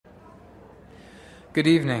Good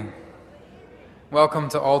evening. Welcome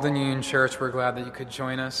to Alden Union Church. We're glad that you could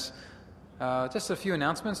join us. Just a few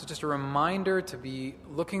announcements. Just a reminder to be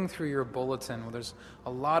looking through your bulletin. Well, there's a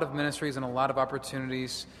lot of ministries and a lot of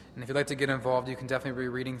opportunities. And if you'd like to get involved, you can definitely be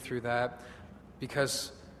reading through that.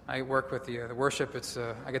 Because I work with the worship,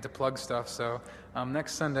 I get to plug stuff. So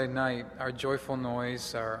next Sunday night, our Joyful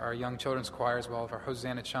Noise, our young children's choir, as well as our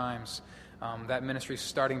Hosanna Chimes, that ministry is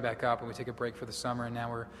starting back up, and we take a break for the summer, and now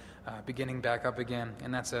we're beginning back up again.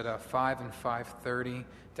 And that's at 5 and 5:30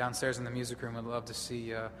 downstairs in the music room. I'd love to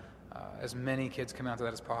see as many kids come out to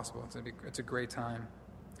that as possible. It's a great time.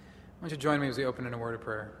 Why don't you join me as we open in a word of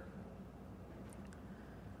prayer?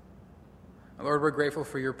 Lord, we're grateful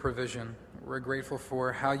for your provision. We're grateful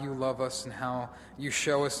for how you love us and how you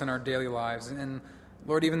show us in our daily lives. And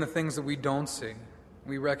Lord, even the things that we don't see,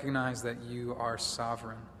 we recognize that you are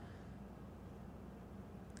sovereign.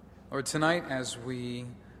 Lord, tonight as we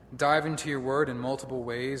dive into your word in multiple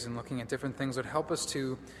ways and looking at different things, Lord, help us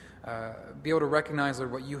to be able to recognize,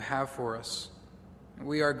 Lord, what you have for us.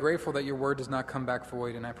 We are grateful that your word does not come back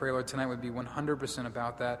void, and I pray, Lord, tonight would be 100%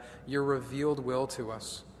 about that, your revealed will to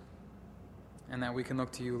us, and that we can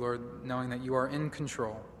look to you, Lord, knowing that you are in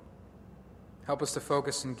control. Help us to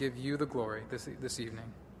focus and give you the glory this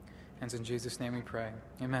evening. And it's in Jesus' name we pray.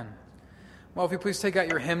 Amen. Well, if you please take out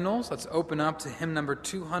your hymnals, let's open up to hymn number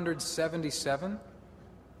 277.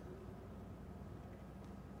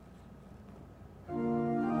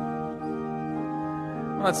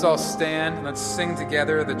 Let's all stand and let's sing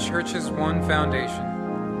together, "The Church's One Foundation."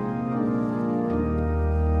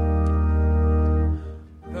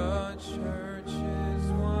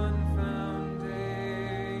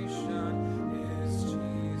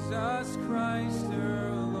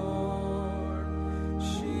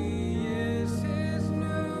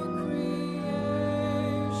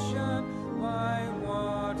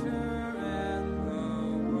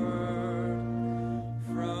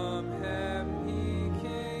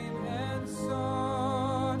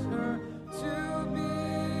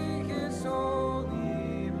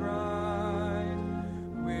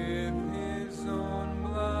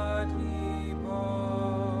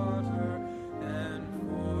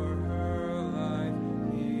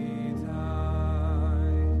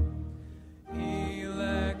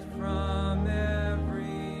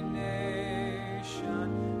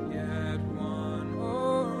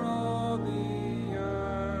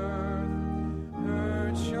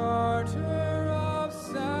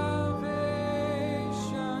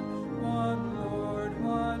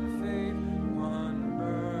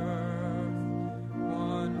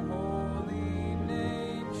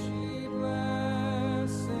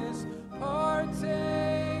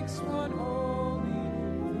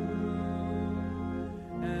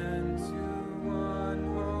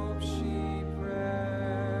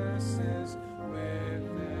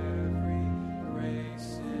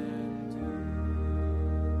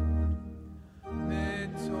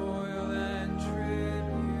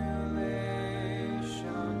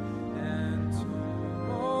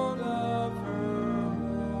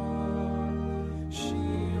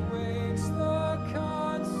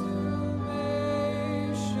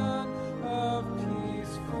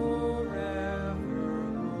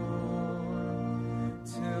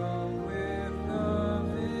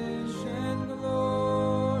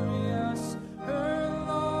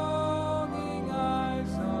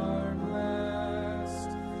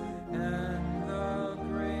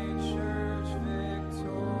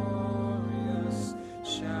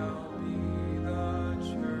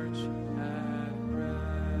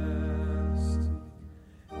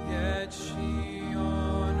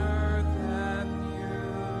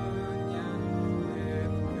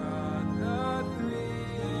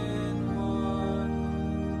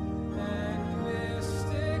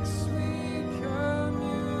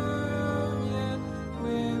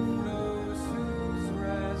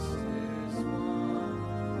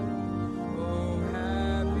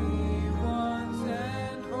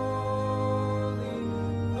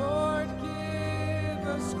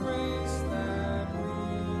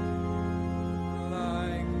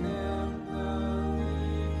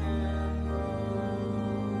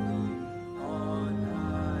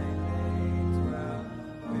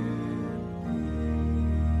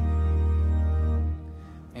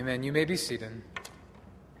 Amen. You may be seated.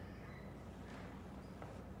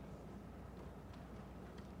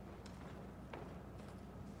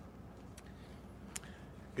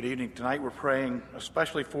 Good evening. Tonight we're praying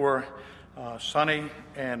especially for Sonny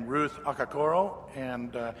and Ruth Akakoro,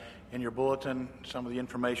 and in your bulletin, some of the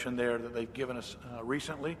information there that they've given us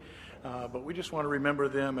recently. But we just want to remember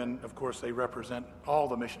them, and of course they represent all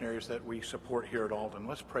the missionaries that we support here at Alden.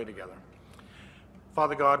 Let's pray together.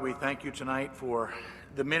 Father God, we thank you tonight for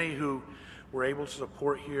the many who were able to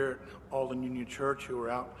support here at Alden Union Church, who are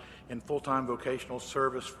out in full-time vocational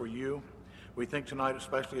service for you. We think tonight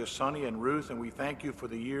especially of Sonny and Ruth, and we thank you for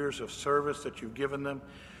the years of service that you've given them.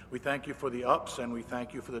 We thank you for the ups, and we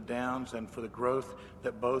thank you for the downs and for the growth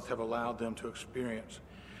that both have allowed them to experience.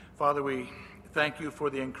 Father, we thank you for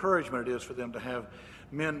the encouragement it is for them to have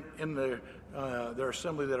men in their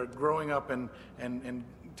assembly that are growing up and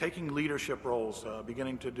taking leadership roles,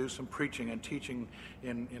 beginning to do some preaching and teaching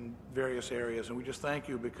in various areas. And we just thank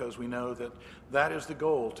you because we know that that is the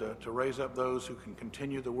goal, to raise up those who can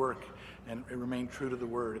continue the work and remain true to the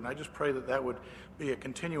Word. And I just pray that that would be a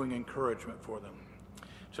continuing encouragement for them.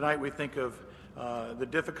 Tonight we think of the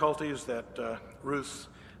difficulties that Ruth's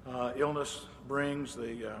illness brings,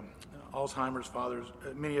 the Alzheimer's. Fathers,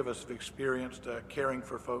 many of us have experienced caring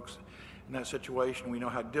for folks in that situation. We know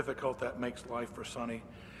how difficult that makes life for Sonny.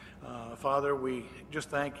 Father, we just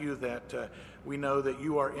thank you that we know that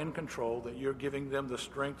you are in control, that you're giving them the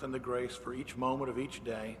strength and the grace for each moment of each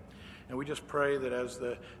day. And we just pray that as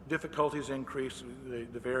the difficulties increase,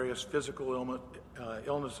 the various physical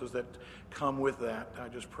illnesses that come with that, I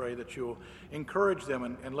just pray that you'll encourage them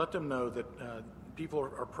and let them know that people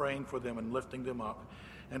are praying for them and lifting them up.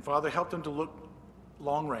 And Father, help them to look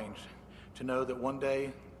long range, to know that one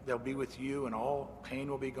day they'll be with you and all pain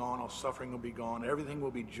will be gone, all suffering will be gone, everything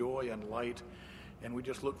will be joy and light. And we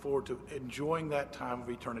just look forward to enjoying that time of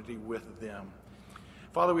eternity with them.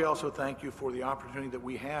 Father, we also thank you for the opportunity that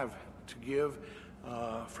we have to give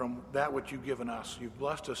from that which you've given us. You've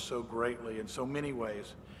blessed us so greatly in so many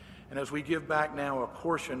ways. And as we give back now a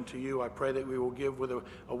portion to you, I pray that we will give with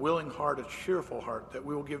a willing heart, a cheerful heart, that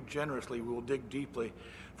we will give generously, we will dig deeply.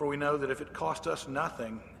 For we know that if it cost us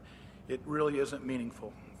nothing, it really isn't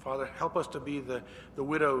meaningful. Father, help us to be the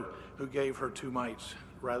widow who gave her 2 mites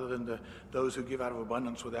rather than those who give out of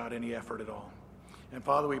abundance without any effort at all. And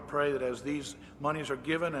Father, we pray that as these monies are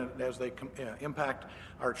given and as they impact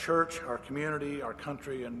our church, our community, our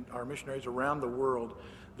country, and our missionaries around the world,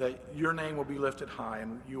 that your name will be lifted high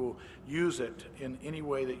and you will use it in any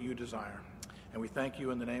way that you desire. And we thank you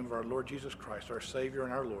in the name of our Lord Jesus Christ, our Savior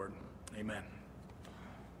and our Lord. Amen.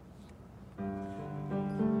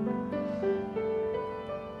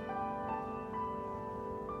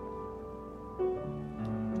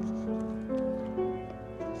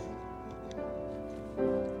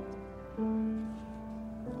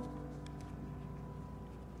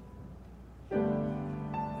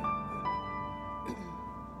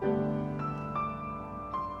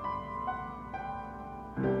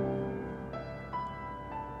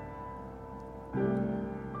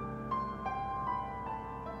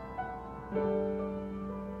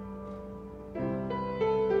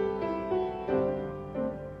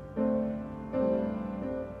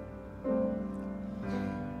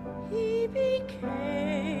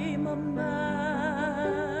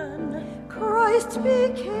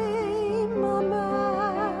 Became a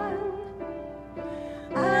man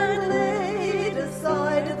and laid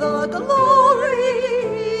aside the glory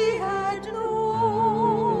he had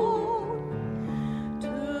known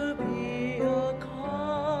to be a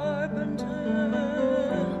carpenter,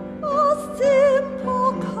 a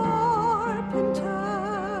simple carpenter,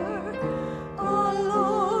 a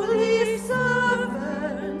lowly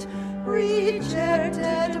servant,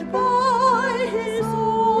 rejected by his own.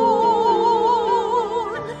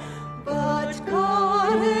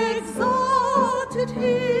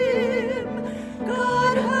 Him,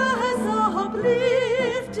 God has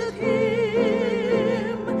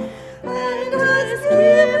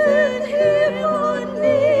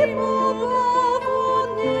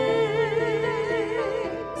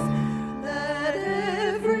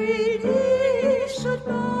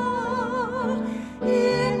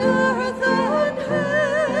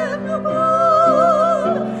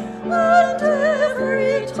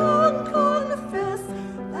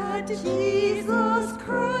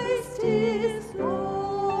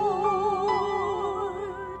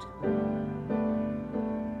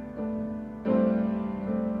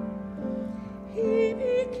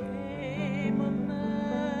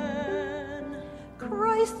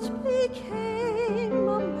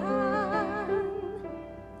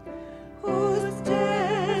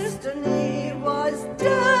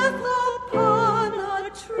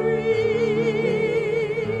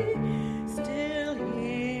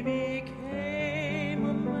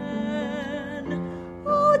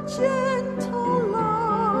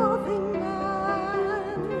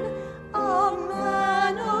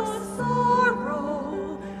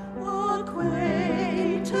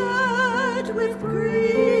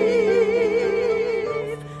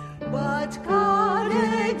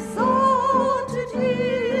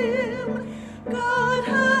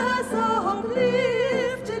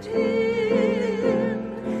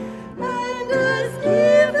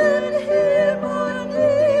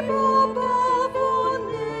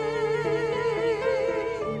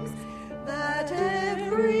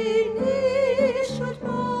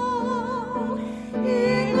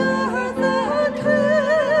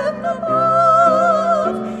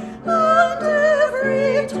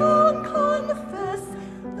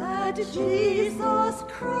that Jesus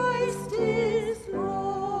Christ is Lord.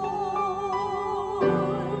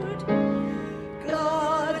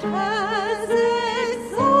 God has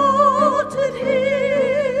exalted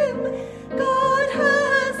him, God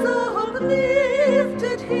has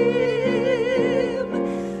uplifted him,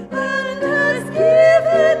 and has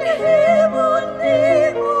given him a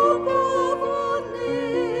name above all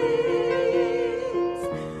names,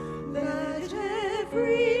 that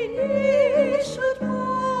every knee should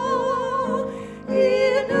bow,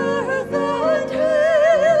 in earth and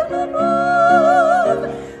heaven above,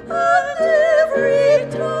 and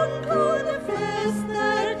every tongue confess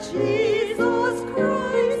that Jesus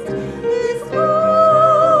Christ is Lord.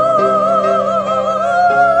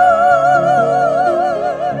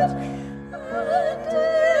 And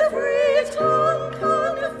every tongue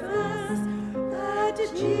confess that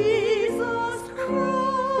Jesus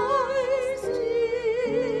Christ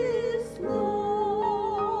is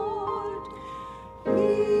Lord. He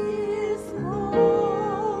is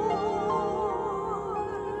Lord.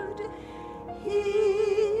 He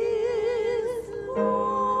is Lord.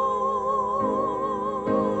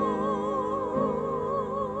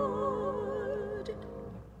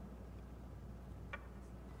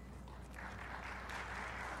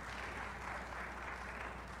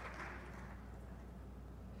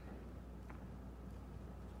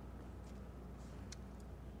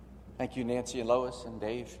 Thank you, Nancy and Lois and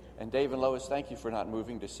Dave. And Dave and Lois, thank you for not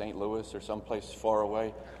moving to St. Louis or someplace far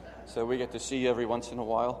away, so we get to see you every once in a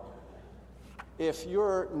while. If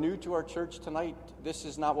you're new to our church tonight, this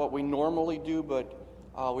is not what we normally do, but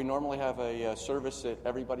we normally have a service that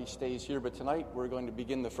everybody stays here. But tonight we're going to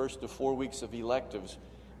begin the first of 4 weeks of electives,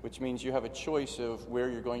 which means you have a choice of where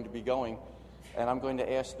you're going to be going. And I'm going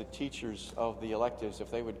to ask the teachers of the electives if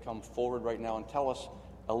they would come forward right now and tell us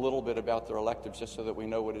a little bit about their electives, just so that we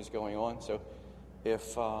know what is going on. So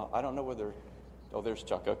if, I don't know whether, oh, there's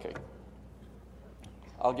Chuck, okay.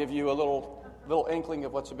 I'll give you a little inkling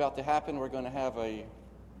of what's about to happen. We're going to have an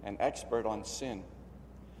expert on sin.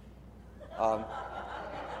 And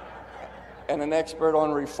an expert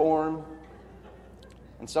on reform.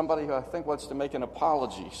 And somebody who I think wants to make an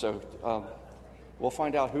apology. So we'll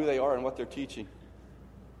find out who they are and what they're teaching.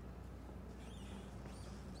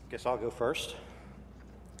 Guess I'll go first.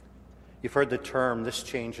 You've heard the term, this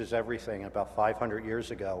changes everything. About 500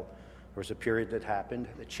 years ago, there was a period that happened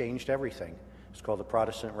that changed everything. It's called the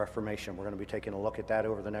Protestant Reformation. We're going to be taking a look at that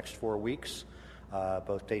over the next 4 weeks.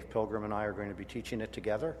 Both Dave Pilgrim and I are going to be teaching it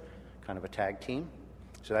together, kind of a tag team.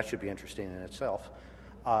 So that should be interesting in itself.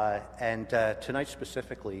 And tonight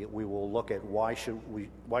specifically, we will look at why should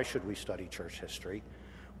we study church history.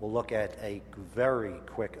 We'll look at a very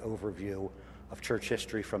quick overview of church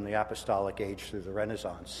history from the Apostolic Age through the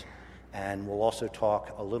Renaissance. And we'll also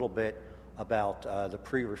talk a little bit about the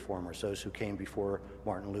pre-reformers, those who came before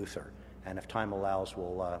Martin Luther. And if time allows,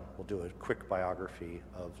 we'll do a quick biography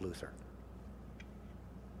of Luther.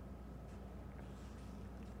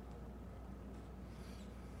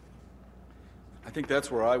 I think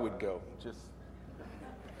that's where I would go.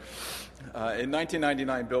 In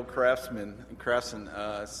 1999, Bill Craftsman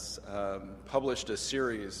published a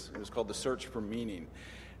series. It was called The Search for Meaning.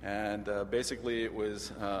 And basically it was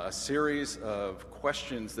a series of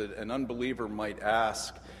questions that an unbeliever might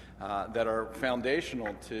ask that are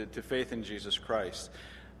foundational to faith in Jesus Christ.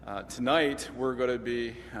 Tonight we're going to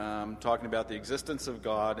be talking about the existence of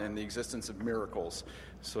God and the existence of miracles.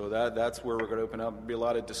 So that's where we're going to open up. There'll be a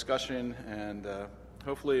lot of discussion, and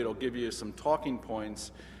hopefully it'll give you some talking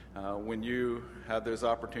points when you have those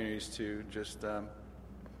opportunities to just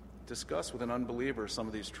discuss with an unbeliever some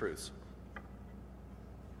of these truths.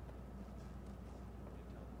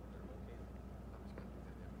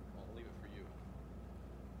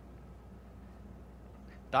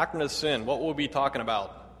 Doctrine of sin, what will we be talking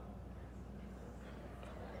about?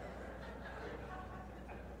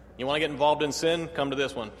 You want to get involved in sin? Come to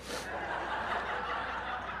this one.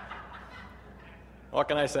 What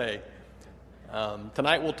can I say?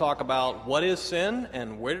 Tonight we'll talk about what is sin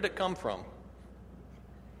and where did it come from.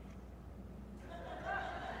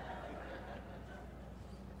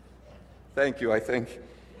 Thank you, I think.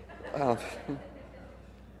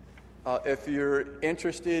 If you're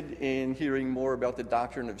interested in hearing more about the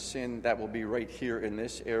doctrine of sin, that will be right here in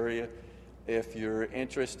this area. If you're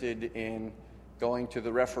interested in going to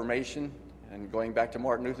the Reformation and going back to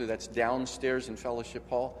Martin Luther, that's downstairs in Fellowship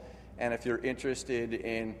Hall. And if you're interested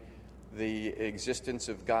in the existence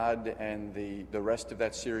of God and the rest of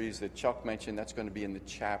that series that Chuck mentioned, that's going to be in the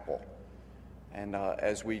chapel. And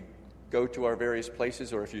as we go to our various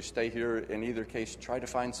places, or if you stay here, in either case, try to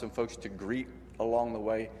find some folks to greet along the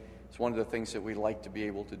way. it's one of the things that we like to be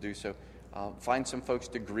able to do. So find some folks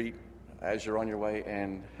to greet as you're on your way,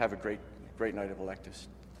 and have a great night of electives.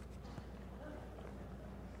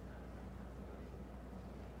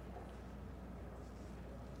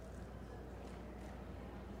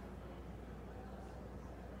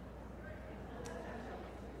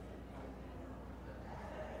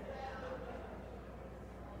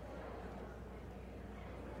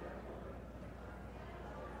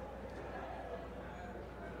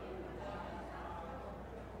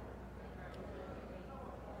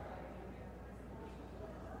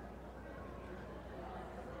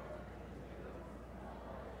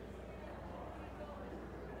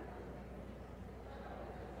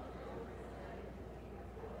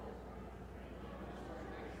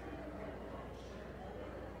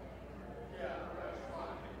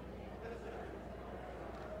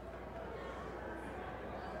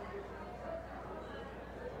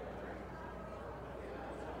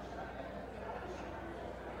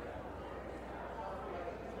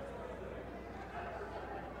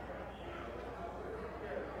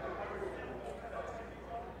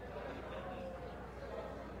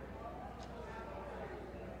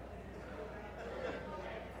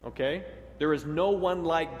 Okay? There is no one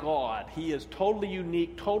like God. He is totally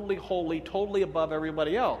unique, totally holy, totally above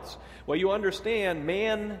everybody else. Well, you understand,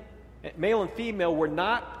 male and female were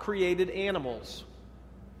not created animals.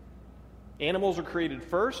 Animals are created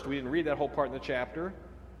first. We didn't read that whole part in the chapter.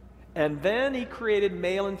 And then he created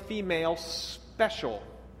male and female special,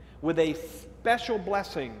 with a special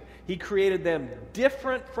blessing. He created them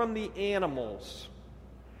different from the animals.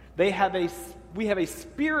 We have a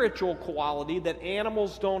spiritual quality that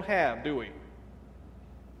animals don't have, do we?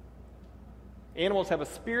 Animals have a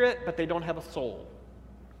spirit, but they don't have a soul.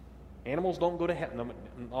 Animals don't go to heaven.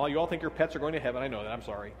 You all think your pets are going to heaven. I know that. I'm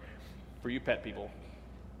sorry for you pet people.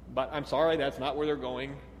 But I'm sorry, that's not where they're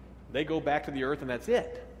going. They go back to the earth, and that's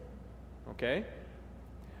it. Okay?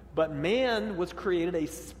 But man was created a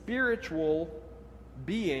spiritual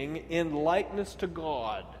being in likeness to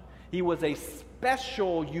God. He was a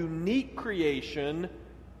special, unique creation,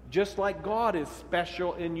 just like God is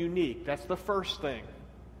special and unique. That's the first thing.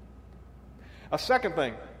 A second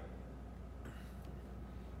thing,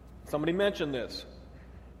 somebody mentioned this.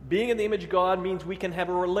 Being in the image of God means we can have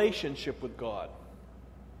a relationship with God,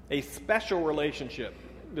 a special relationship.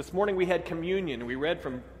 This morning we had communion. We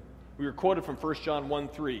were quoted from 1 John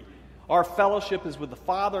 1:3. Our fellowship is with the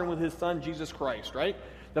Father and with His Son, Jesus Christ, right?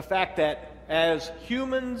 The fact that as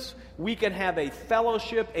humans, we can have a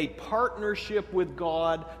fellowship, a partnership with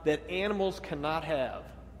God that animals cannot have.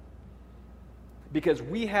 Because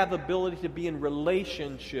we have the ability to be in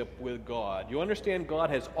relationship with God. You understand, God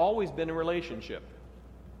has always been in relationship.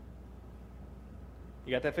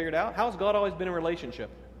 You got that figured out? How has God always been in relationship?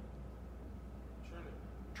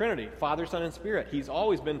 Trinity. Father, Son, and Spirit. He's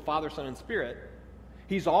always been Father, Son, and Spirit.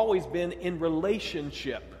 He's always been in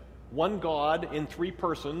relationship. One God in three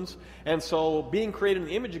persons. And so being created in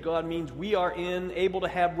the image of God means we are able to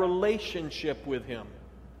have relationship with Him.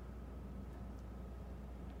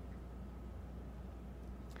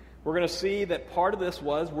 We're going to see that part of this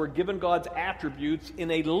was we're given God's attributes in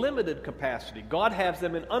a limited capacity. God has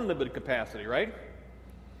them in unlimited capacity, right?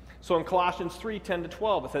 So in Colossians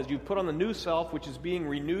 3:10-12, it says, "You put on the new self, which is being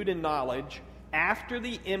renewed in knowledge, after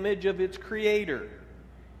the image of its Creator.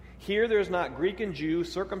 Here there is not Greek and Jew,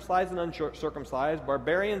 circumcised and uncircumcised,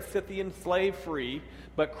 barbarian, Scythian, slave free,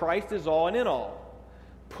 but Christ is all and in all.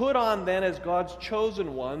 Put on then as God's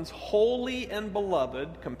chosen ones, holy and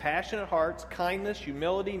beloved, compassionate hearts, kindness,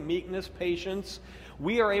 humility, meekness, patience."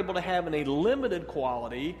 We are able to have in a limited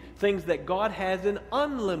quality things that God has in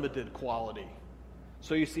unlimited quality.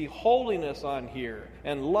 So you see holiness on here,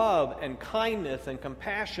 and love, and kindness, and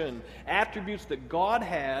compassion, attributes that God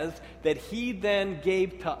has that He then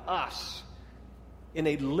gave to us in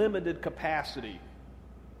a limited capacity.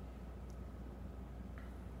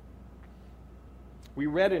 We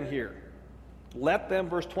read in here, let them,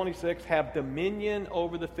 verse 26, have dominion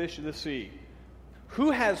over the fish of the sea. Who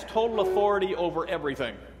has total authority over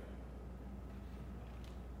everything?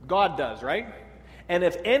 God does, right? And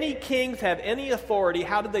if any kings have any authority,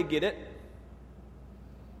 how did they get it?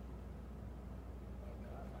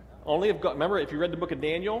 Only if God. Remember, if you read the book of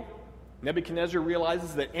Daniel, Nebuchadnezzar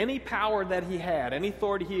realizes that any power that he had, any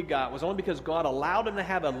authority he got, was only because God allowed him to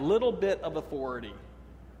have a little bit of authority.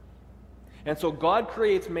 And so God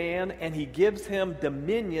creates man, and He gives him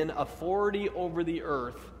dominion, authority over the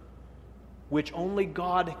earth, which only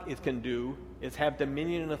God can do, is have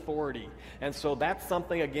dominion and authority. And so that's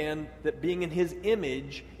something, again, that being in His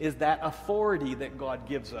image is that authority that God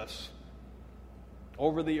gives us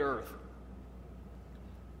over the earth.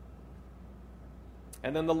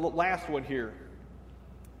 And then the last one here.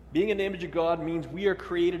 Being in the image of God means we are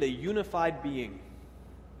created a unified being.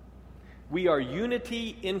 We are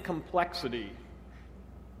unity in complexity.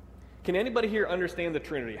 Can anybody here understand the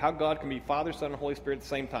Trinity? How God can be Father, Son, and Holy Spirit at the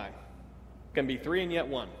same time? Can be three and yet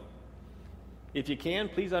one. If you can,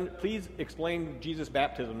 please explain Jesus'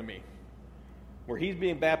 baptism to me. Where he's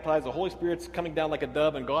being baptized, the Holy Spirit's coming down like a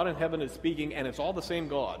dove, and God in heaven is speaking, and it's all the same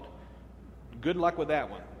God. Good luck with that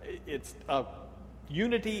one. It's a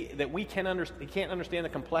unity that we can't understand the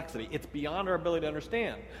complexity. It's beyond our ability to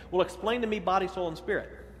understand. Well, explain to me body, soul, and spirit.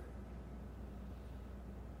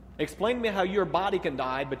 Explain to me how your body can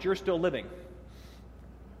die, but you're still living.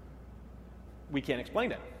 We can't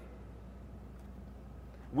explain it.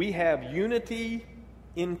 We have unity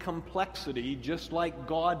in complexity just like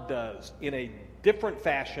God does, in a different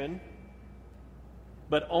fashion,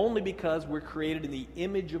 but only because we're created in the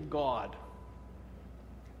image of God.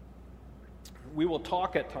 We will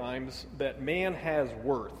talk at times that man has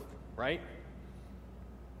worth, right?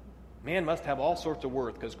 Man must have all sorts of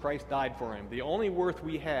worth because Christ died for him. The only worth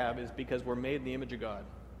we have is because we're made in the image of God.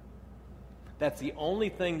 That's the only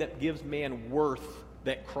thing that gives man worth,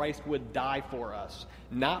 that Christ would die for us.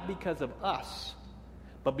 Not because of us,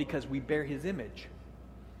 but because we bear his image.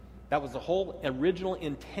 That was the whole original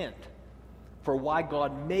intent for why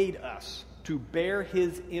God made us, to bear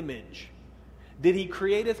his image. Did he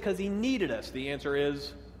create us because he needed us? The answer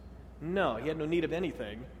is no. He had no need of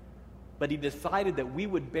anything. But he decided that we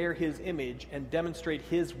would bear his image and demonstrate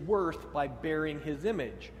his worth by bearing his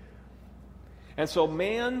image. And so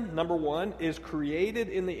man, number one, is created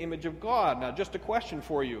in the image of God. Now, just a question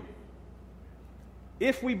for you.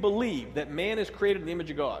 If we believe that man is created in the image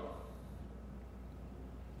of God,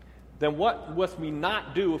 then what must we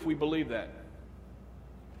not do if we believe that?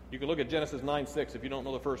 You can look at Genesis 9:6 if you don't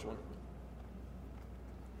know the first one.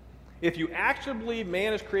 If you actually believe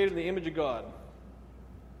man is created in the image of God,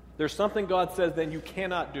 there's something God says then you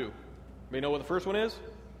cannot do. You know what the first one is?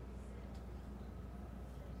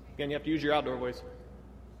 Again, you have to use your outdoor voice.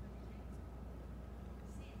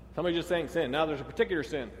 Somebody just saying sin. Now there's a particular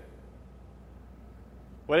sin.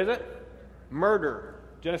 What is it? Murder.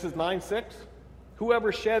 Genesis 9:6.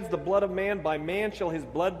 Whoever sheds the blood of man, by man shall his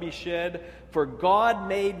blood be shed, for God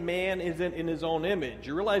made man in his own image.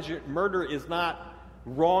 You realize murder is not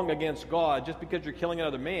wrong against God just because you're killing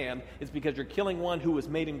another man. It's because you're killing one who was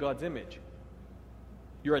made in God's image.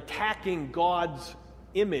 You're attacking God's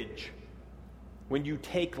image when you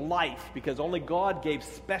take life, because only God gave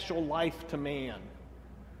special life to man.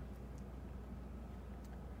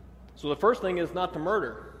 So the first thing is not to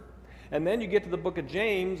murder. And then you get to the book of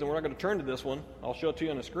James, and we're not going to turn to this one. I'll show it to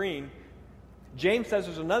you on the screen. James says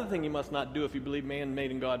there's another thing you must not do if you believe man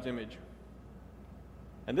made in God's image.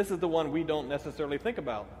 And this is the one we don't necessarily think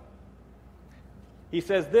about. He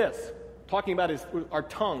says this, talking about our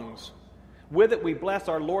tongues. With it we bless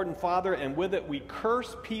our Lord and Father, and with it we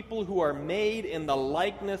curse people who are made in the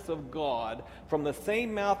likeness of God. From the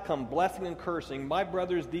same mouth come blessing and cursing. My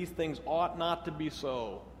brothers, these things ought not to be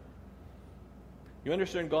so. You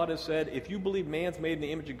understand, God has said, if you believe man's made in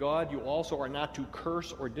the image of God, you also are not to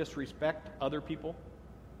curse or disrespect other people.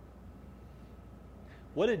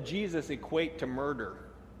 What did Jesus equate to murder?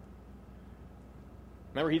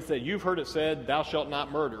 Remember, he said, you've heard it said, thou shalt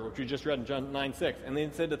not murder, which we just read in John 9:6. And then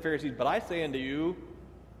he said to the Pharisees, but I say unto you,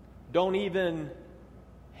 don't even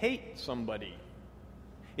hate somebody.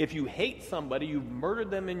 If you hate somebody, you've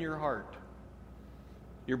murdered them in your heart.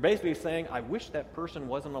 You're basically saying, I wish that person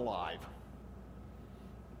wasn't alive.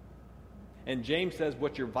 And James says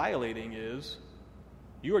what you're violating is,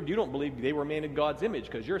 you don't believe they were made in God's image,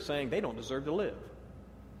 because you're saying they don't deserve to live.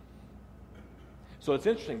 So it's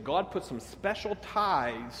interesting. God put some special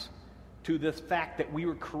ties to this fact that we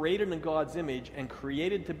were created in God's image and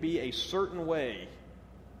created to be a certain way.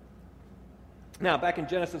 Now, back in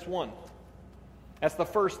Genesis 1, that's the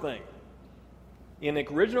first thing. In the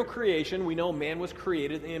original creation, we know man was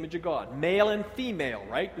created in the image of God. Male and female,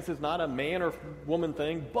 right? This is not a man or woman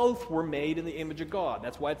thing. Both were made in the image of God.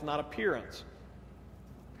 That's why it's not appearance.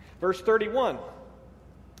 Verse 31,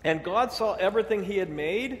 and God saw everything he had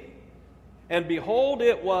made, and behold,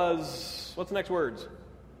 it was, what's the next words?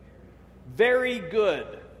 Very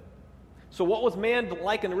good. So what was man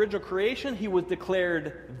like in the original creation? He was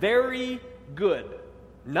declared very good.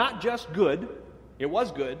 Not just good. It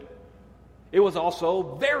was good. It was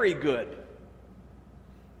also very good.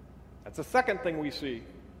 That's the second thing we see.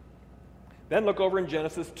 Then look over in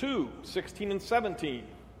Genesis 2:16 and 17.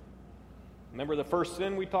 Remember the first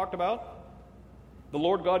sin we talked about? The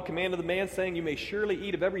Lord God commanded the man, saying, You may surely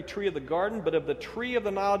eat of every tree of the garden, but of the tree of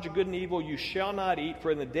the knowledge of good and evil you shall not eat,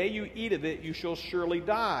 for in the day you eat of it you shall surely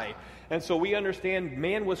die. And so we understand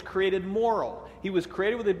man was created moral. He was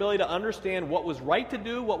created with the ability to understand what was right to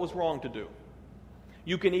do, what was wrong to do.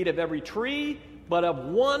 You can eat of every tree, but of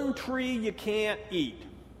one tree you can't eat.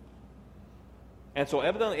 And so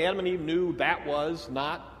evidently Adam and Eve knew that was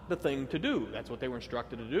not the thing to do. That's what they were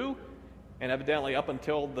instructed to do. And evidently up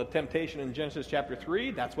until the temptation in Genesis chapter 3,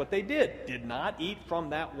 that's what they did not eat from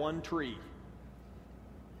that one tree.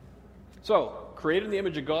 So, created in the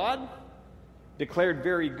image of God, declared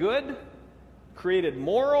very good, created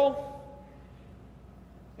moral,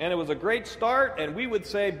 and it was a great start, and we would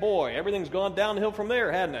say, boy, everything's gone downhill from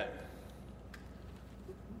there, hadn't it?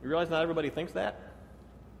 You realize not everybody thinks that?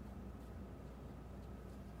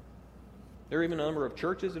 There are even a number of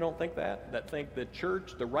churches that don't think that think the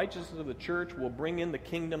church, the righteousness of the church will bring in the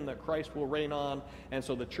kingdom that Christ will reign on, and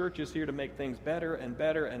so the church is here to make things better and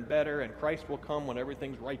better and better, and Christ will come when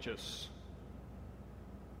everything's righteous.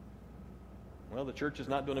 Well, the church is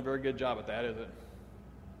not doing a very good job at that, is it?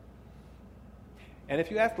 And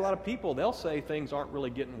if you ask a lot of people, they'll say things aren't really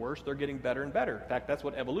getting worse, they're getting better and better. In fact, that's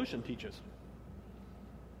what evolution teaches.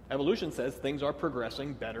 Evolution says things are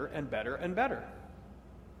progressing better and better and better.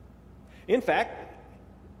 In fact,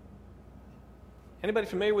 anybody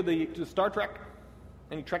familiar with the Star Trek?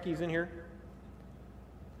 Any Trekkies in here?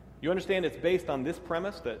 You understand it's based on this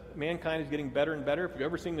premise that mankind is getting better and better. If you've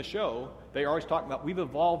ever seen the show, they are always talking about we've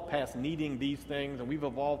evolved past needing these things, and we've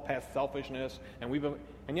evolved past selfishness, and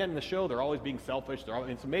yet in the show they're always being selfish.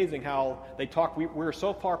 It's amazing how they talk. We're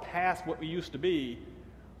so far past what we used to be.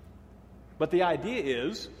 But the idea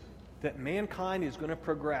is that mankind is going to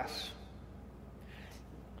progress.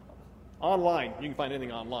 Online, you can find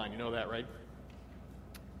anything online, you know that, right?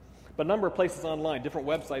 But a number of places online, different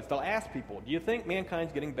websites, they'll ask people, do you think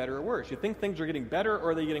mankind's getting better or worse? Do you think things are getting better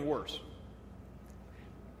or are they getting worse?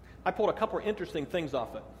 I pulled a couple of interesting things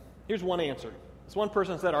off it. Here's one answer. This one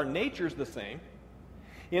person said, our nature's the same.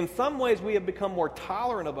 In some ways, we have become more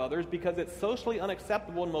tolerant of others because it's socially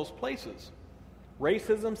unacceptable in most places.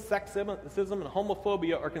 Racism, sexism, and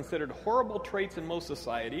homophobia are considered horrible traits in most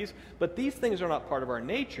societies, but these things are not part of our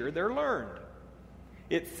nature, they're learned.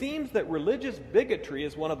 It seems that religious bigotry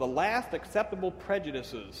is one of the last acceptable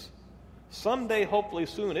prejudices. Someday, hopefully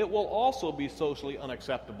soon, it will also be socially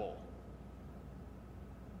unacceptable.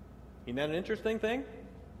 Isn't that an interesting thing?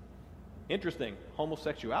 Interesting.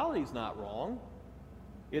 Homosexuality is not wrong.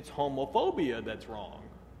 It's homophobia that's wrong.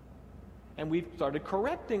 And we've started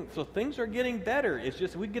correcting, so things are getting better. It's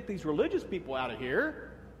just we get these religious people out of here.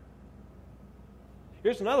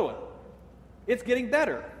 Here's another one. It's getting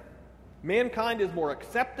better. Mankind is more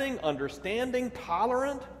accepting, understanding,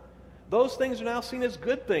 tolerant. Those things are now seen as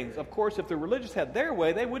good things. Of course, if the religious had their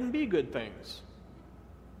way, they wouldn't be good things.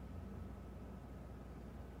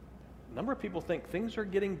 A number of people think things are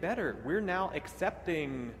getting better. We're now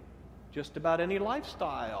accepting just about any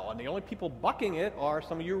lifestyle, and the only people bucking it are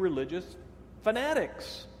some of you religious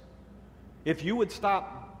fanatics. If you would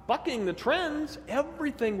stop bucking the trends,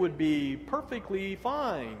 everything would be perfectly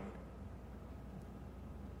fine.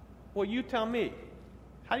 Well, you tell me,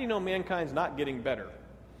 how do you know mankind's not getting better?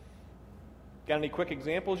 Got any quick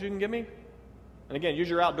examples you can give me? And again, use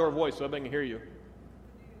your outdoor voice so everybody can hear you.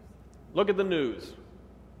 Look at the news.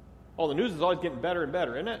 Oh, the news is always getting better and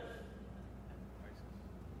better, isn't it?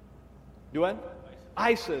 Do what?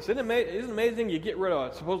 ISIS. Isn't it amazing? You get rid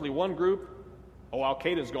of supposedly one group. Oh,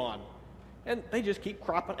 Al-Qaeda's gone. And they just keep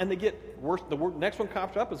cropping, and they get worse. The next one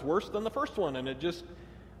pops up is worse than the first one, and it just,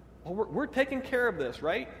 we're taking care of this,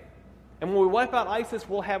 right? And when we wipe out ISIS,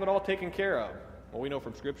 we'll have it all taken care of. Well, we know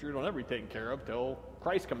from Scripture it'll never be taken care of till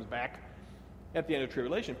Christ comes back at the end of the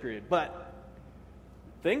tribulation period. But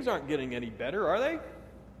things aren't getting any better, are they?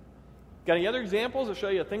 Got any other examples that show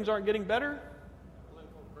you things aren't getting better?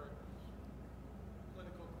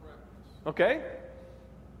 Okay?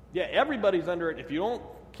 Yeah, everybody's under it. If you don't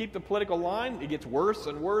keep the political line, it gets worse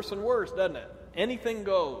and worse and worse, doesn't it? Anything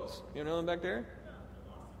goes. You know back there?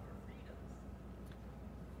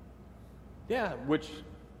 Yeah, which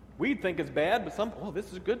we think is bad, but this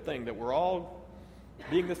is a good thing that we're all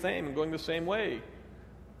being the same and going the same way.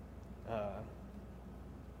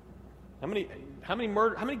 How many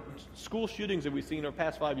school shootings have we seen in the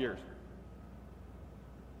past 5 years?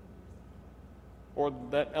 Or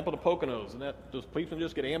that up at the Poconos, and those policemen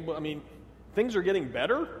just get ambushed. I mean, things are getting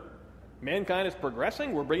better. Mankind is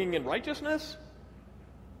progressing. We're bringing in righteousness.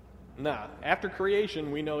 Nah, after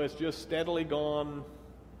creation, we know it's just steadily gone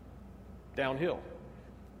downhill.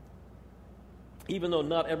 Even though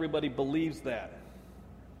not everybody believes that.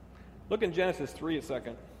 Look in Genesis 3 a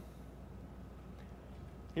second.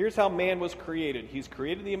 Here's how man was created. He's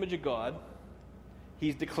created in the image of God.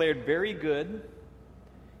 He's declared very good.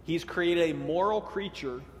 He's created a moral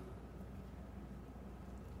creature.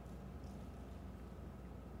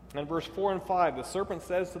 And verse 4 and 5, the serpent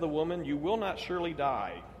says to the woman, "You will not surely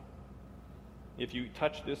die if you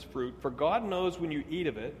touch this fruit, for God knows when you eat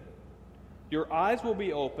of it, your eyes will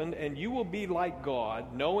be opened, and you will be like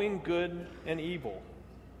God, knowing good and evil."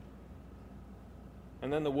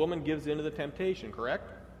 And then the woman gives in to the temptation, correct?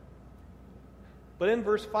 But in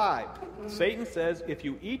verse 5, Satan says, if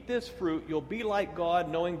you eat this fruit, you'll be like God,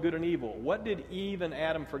 knowing good and evil. What did Eve and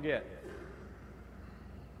Adam forget?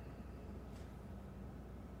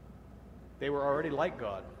 They were already like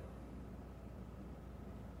God.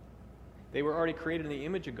 They were already created in the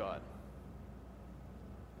image of God.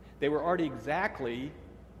 They were already exactly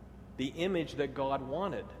the image that God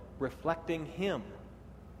wanted, reflecting Him,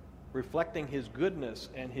 reflecting His goodness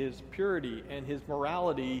and His purity and His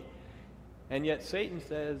morality. And yet Satan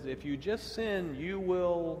says, if you just sin, you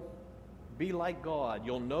will be like God.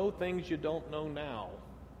 You'll know things you don't know now.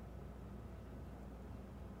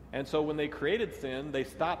 And so when they created sin, they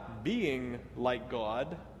stopped being like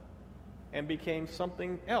God and became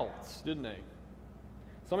something else, didn't they?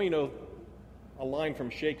 Some of you know a line from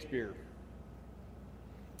Shakespeare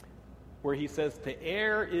where he says, to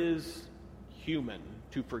err is human,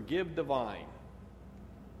 to forgive divine.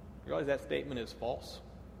 You realize that statement is false?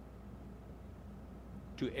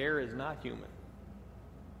 To err is not human.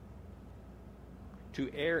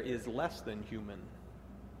 To err is less than human.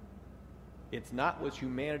 It's not what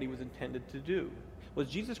humanity was intended to do. Was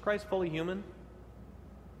Jesus Christ fully human?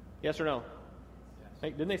 Yes or no? Yes. Hey,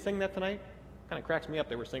 didn't they sing that tonight? Kind of cracks me up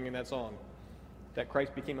they were singing that song, that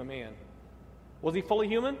Christ became a man. Was He fully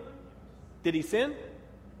human? Did He sin?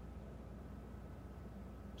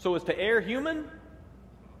 So is to err human?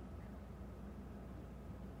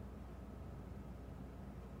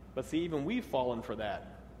 But see, even we've fallen for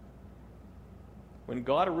that. When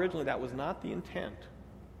God originally, that was not the intent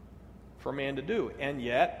for man to do. And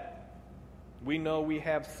yet, we know we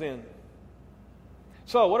have sin.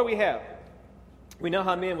 So, what do we have? We know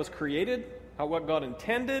how man was created, what God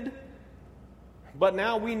intended, but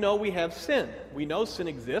now we know we have sin. We know sin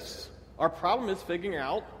exists. Our problem is figuring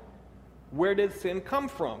out where did sin come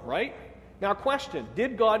from, right? Now, question,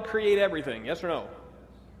 did God create everything? Yes or no?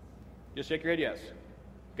 Just shake your head yes.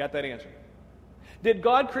 Got that answer. Did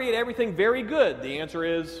God create everything very good? The answer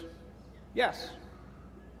is yes.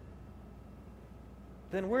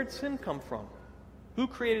 Then where'd sin come from? Who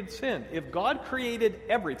created sin? If God created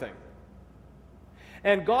everything,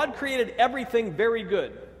 and God created everything very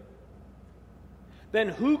good, then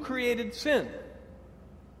who created sin?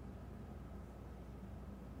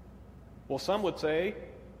 Well, some would say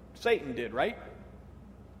Satan did, right?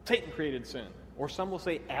 Satan created sin. Or some will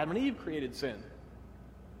say Adam and Eve created sin.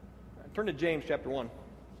 Turn to James chapter 1.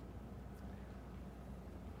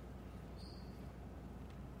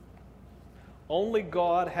 Only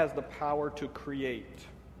God has the power to create.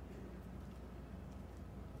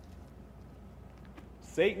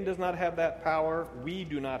 Satan does not have that power. We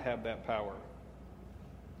do not have that power.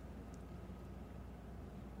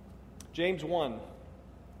 James 1,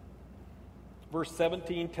 verse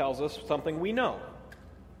 17 tells us something we know.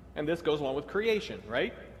 And this goes along with creation,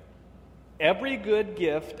 right? Every good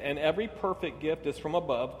gift and every perfect gift is from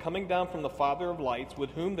above, coming down from the Father of lights, with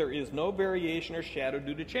whom there is no variation or shadow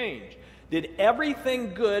due to change. Did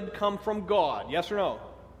everything good come from God? Yes or no?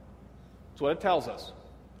 That's what it tells us.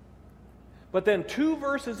 But then 2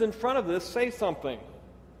 verses in front of this say something.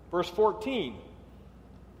 Verse 14.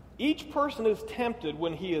 Each person is tempted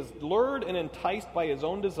when he is lured and enticed by his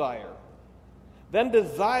own desire. Then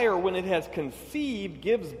desire, when it has conceived,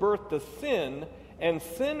 gives birth to sin, and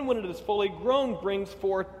sin, when it is fully grown, brings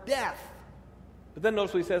forth death. But then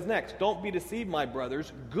notice what he says next. Don't be deceived, my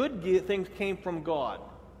brothers. Good things came from God.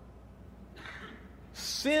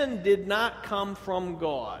 Sin did not come from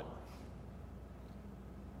God.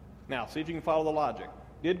 Now, see if you can follow the logic.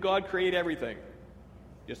 Did God create everything?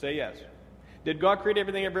 Just say yes. Did God create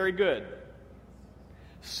everything very good?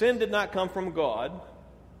 Sin did not come from God.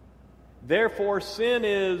 Therefore, sin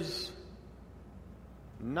is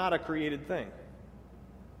not a created thing.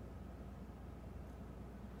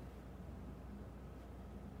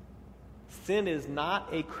 Sin is not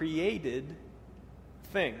a created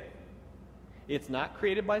thing. It's not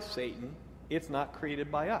created by Satan. It's not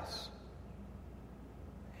created by us.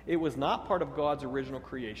 It was not part of God's original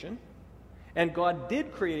creation. And God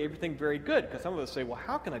did create everything very good. Because some of us say, well,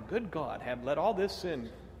 how can a good God have let all this sin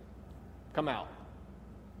come out?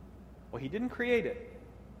 Well, He didn't create it.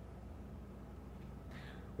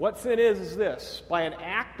 What sin is this: by an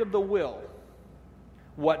act of the will,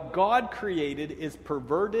 what God created is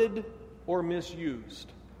perverted or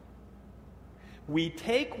misused. We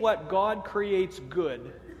take what God creates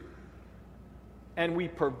good and we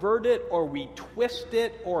pervert it or we twist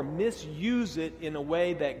it or misuse it in a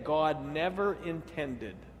way that God never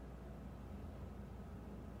intended.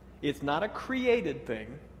 It's not a created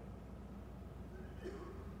thing.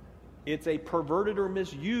 It's a perverted or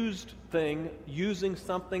misused thing using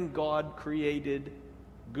something God created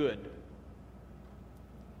good.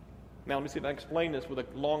 Now, let me see if I can explain this with a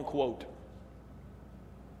long quote.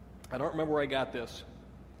 I don't remember where I got this,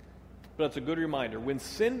 but it's a good reminder. When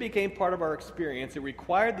sin became part of our experience, it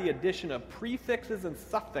required the addition of prefixes and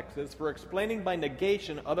suffixes for explaining by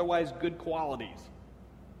negation otherwise good qualities.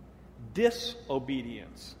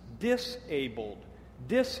 Disobedience, disabled,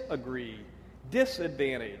 disagree,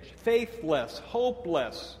 disadvantage, faithless,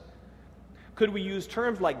 hopeless. Could we use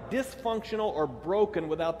terms like dysfunctional or broken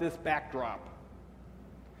without this backdrop?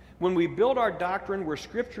 When we build our doctrine where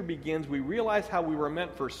Scripture begins, we realize how we were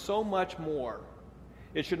meant for so much more.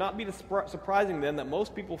 It should not be surprising then that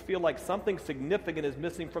most people feel like something significant is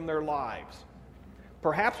missing from their lives.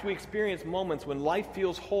 Perhaps we experience moments when life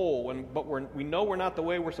feels whole, but we know we're not the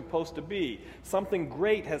way we're supposed to be. Something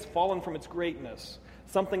great has fallen from its greatness.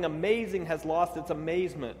 Something amazing has lost its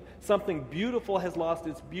amazement. Something beautiful has lost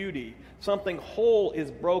its beauty. Something whole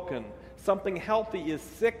is broken. Something healthy is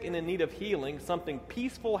sick and in need of healing. Something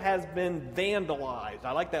peaceful has been vandalized.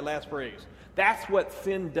 I like that last phrase. That's what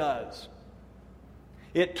sin does.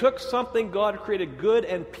 It took something God created good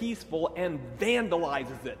and peaceful and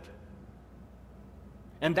vandalizes it.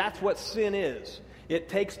 And that's what sin is. It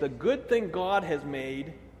takes the good thing God has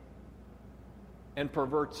made and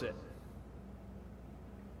perverts it.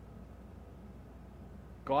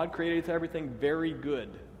 God created everything very good.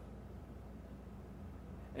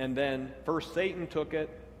 And then first Satan took it,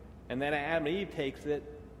 and then Adam and Eve takes it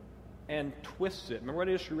and twists it. Remember what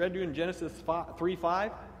I just read to you in Genesis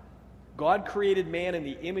 3:5? God created man in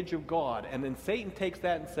the image of God. And then Satan takes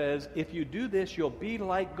that and says, if you do this, you'll be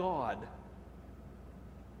like God.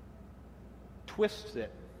 Twists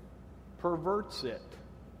it, perverts it,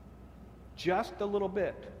 just a little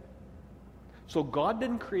bit. So God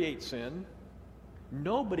didn't create sin.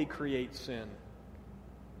 Nobody creates sin.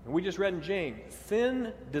 And we just read in James,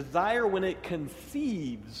 sin, desire when it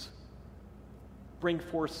conceives, bring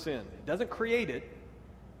forth sin. It doesn't create it.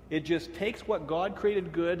 It just takes what God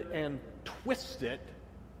created good and twists it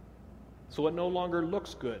so it no longer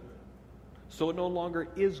looks good, so it no longer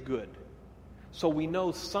is good. So we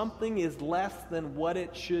know something is less than what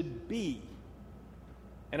it should be.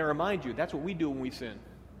 And I remind you, that's what we do when we sin.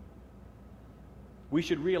 We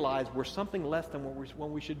should realize we're something less than what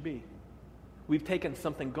we should be. We've taken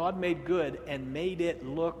something God made good and made it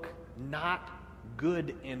look not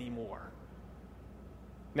good anymore.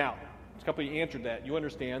 Now, a couple of you answered that. You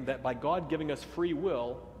understand that by God giving us free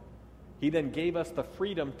will, He then gave us the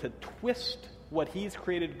freedom to twist what He's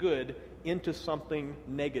created good into something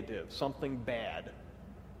negative, something bad.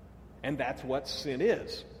 And that's what sin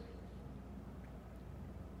is.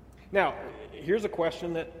 Now, here's a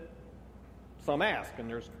question that some ask, and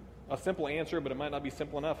there's a simple answer, but it might not be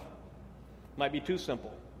simple enough. It might be too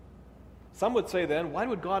simple. Some would say then, why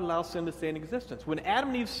would God allow sin to stay in existence? When Adam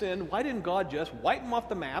and Eve sinned, why didn't God just wipe them off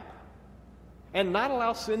the map and not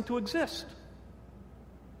allow sin to exist?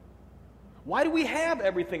 Why do we have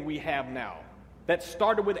everything we have now that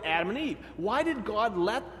started with Adam and Eve? Why did God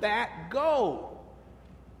let that go?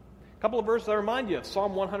 A couple of verses I remind you of.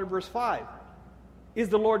 Psalm 100, verse 5. Is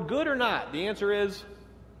the Lord good or not? The answer is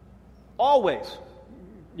always.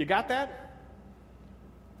 You got that?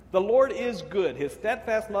 The Lord is good. His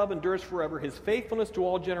steadfast love endures forever. His faithfulness to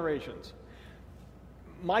all generations.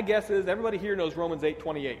 My guess is everybody here knows Romans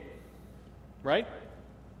 8:28, right?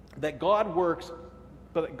 That God works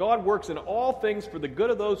in all things for the good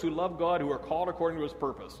of those who love God, who are called according to His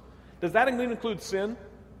purpose. Does that include sin?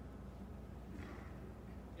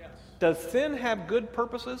 Yes. Does sin have good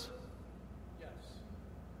purposes? Yes.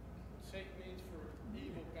 Satan means for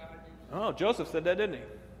evil, God uses. Oh, Joseph said that, didn't he?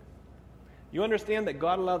 You understand that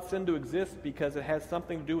God allowed sin to exist because it has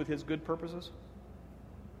something to do with His good purposes?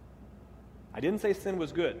 I didn't say sin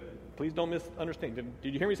was good. Please don't misunderstand.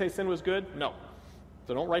 Did you hear me say sin was good? No.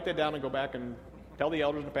 So don't write that down and go back and tell the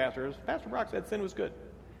elders and pastors, Pastor Brock said sin was good.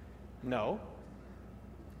 No.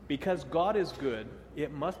 Because God is good,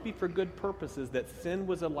 it must be for good purposes that sin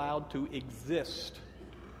was allowed to exist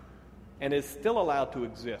and is still allowed to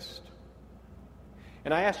exist.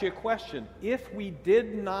 And I ask you a question. If we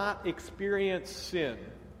did not experience sin,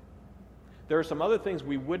 there are some other things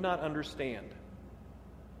we would not understand.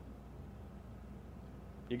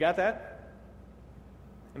 You got that?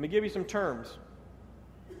 Let me give you some terms.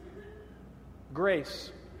 Grace,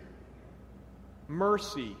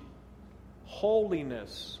 mercy,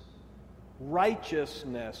 holiness,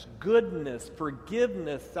 righteousness, goodness,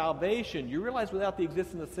 forgiveness, salvation. You realize without the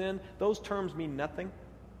existence of sin, those terms mean nothing?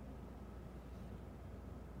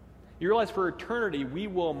 You realize for eternity, we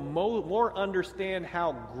will more understand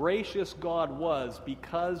how gracious God was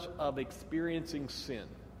because of experiencing sin.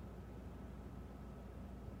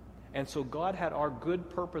 And so God had our good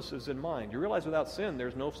purposes in mind. You realize without sin,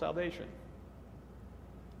 there's no salvation.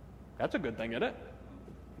 That's a good thing, isn't it?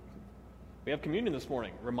 We have communion this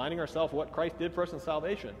morning, reminding ourselves what Christ did for us in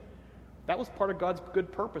salvation. That was part of God's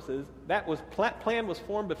good purposes. That plan was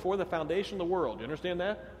formed before the foundation of the world. You understand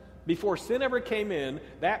that? Before sin ever came in,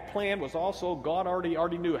 that plan was also, God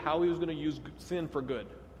already knew how he was going to use sin for good.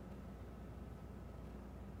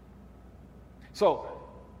 So,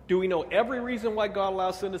 do we know every reason why God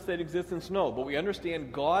allows sin to stay in existence? No, but we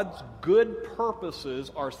understand God's good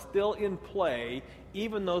purposes are still in play,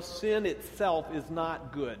 even though sin itself is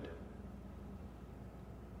not good.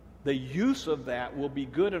 The use of that will be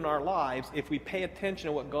good in our lives if we pay attention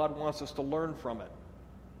to what God wants us to learn from it.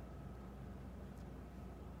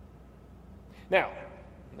 Now,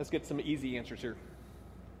 let's get some easy answers here.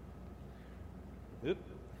 Oop.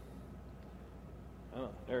 Oh,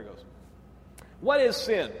 there it goes. What is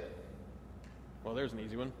sin? Well, there's an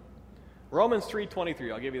easy one. Romans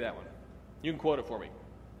 3:23. I'll give you that one. You can quote it for me.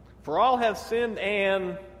 For all have sinned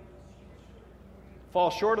and fall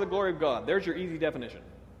short of the glory of God. There's your easy definition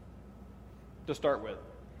to start with.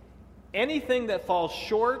 Anything that falls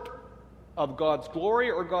short of God's glory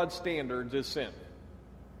or God's standards is sin.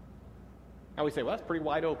 Now we say, well, that's pretty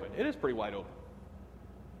wide open. It is pretty wide open.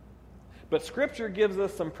 But Scripture gives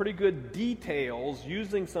us some pretty good details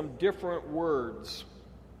using some different words.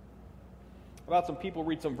 How about some people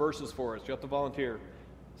read some verses for us? You have to volunteer.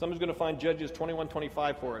 Someone's going to find Judges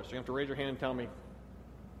 21:25 for us. You have to raise your hand and tell me.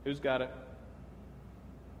 Who's got it?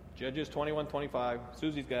 Judges 21:25.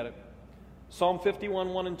 Susie's got it. Psalm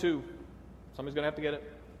 51:1 and 2. Somebody's going to have to get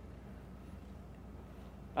it.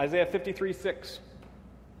 Isaiah 53:6.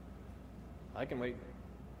 I can wait.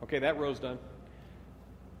 Okay, that row's done.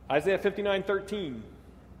 Isaiah 59:13.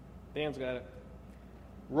 Dan's got it.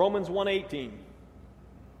 Romans 1:18.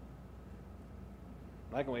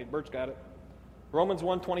 I can wait. Bert's got it. Romans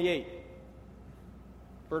 1:28.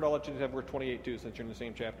 Bert, I'll let you have verse 28 too, since you're in the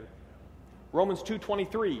same chapter. Romans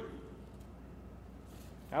 2:23.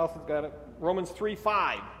 Allison's got it. Romans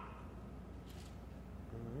 3:5.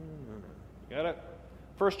 Got it.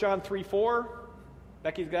 1 John 3:4.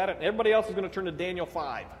 Becky's got it. Everybody else is going to turn to Daniel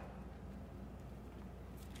 5.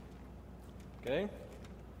 Okay?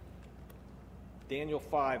 Daniel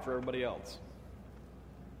 5 for everybody else.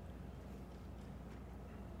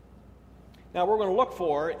 Now, what we're going to look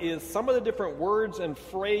for is some of the different words and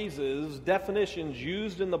phrases, definitions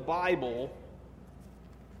used in the Bible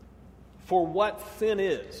for what sin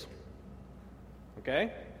is.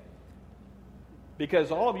 Okay?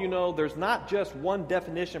 Because all of you know there's not just one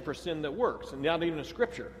definition for sin that works, and not even in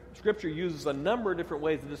Scripture. Scripture uses a number of different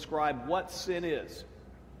ways to describe what sin is.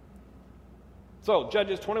 So,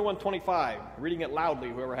 Judges 21:25, reading it loudly,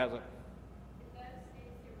 whoever has it.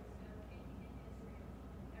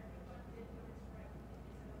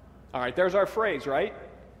 All right, there's our phrase, right?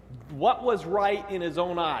 What was right in his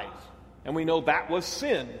own eyes? And we know that was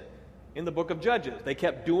sin in the book of Judges. They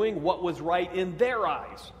kept doing what was right in their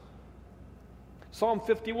eyes. Psalm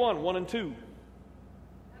 51:1 and 2.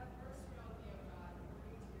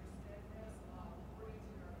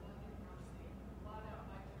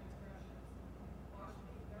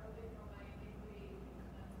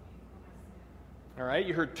 All right,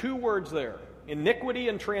 you heard two words there. Iniquity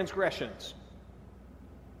and transgressions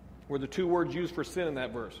were the two words used for sin in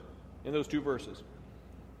that verse, in those two verses.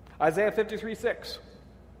 Isaiah 53:6.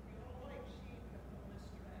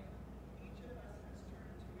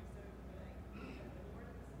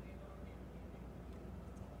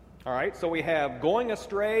 All right, so we have going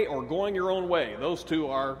astray or going your own way. Those two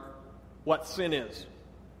are what sin is.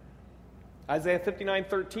 Isaiah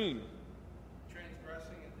 59:13.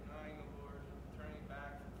 Transgressing and denying the Lord, turning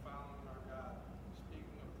back from following our God,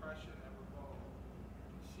 speaking oppression and revolt,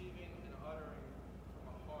 deceiving and uttering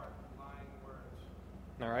from a heart lying words.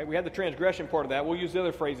 All right, we had the transgression part of that. We'll use the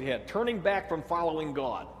other phrase he had. Turning back from following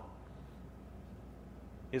God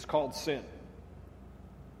is called sin.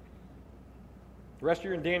 The rest of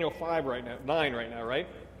you are in Daniel 5 right now, 9 right now, right?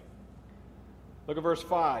 Look at verse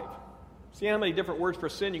 5. See how many different words for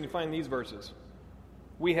sin you can find in these verses.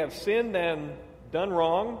 We have sinned and done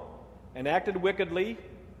wrong, and acted wickedly,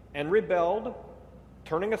 and rebelled,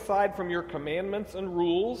 turning aside from your commandments and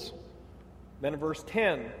rules. Then in verse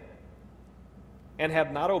 10, and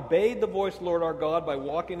have not obeyed the voice of the Lord our God by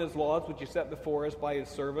walking his laws, which he set before us by his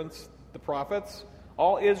servants, the prophets.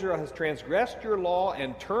 All Israel has transgressed your law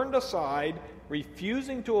and turned aside,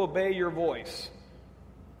 refusing to obey your voice.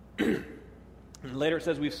 And later it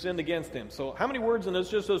says we've sinned against him. So how many words in this?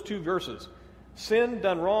 Just those 2 verses. Sinned,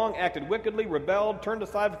 done wrong, acted wickedly, rebelled, turned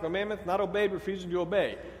aside from commandments, not obeyed, refusing to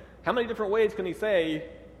obey. How many different ways can he say,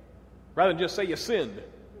 rather than just say you sinned?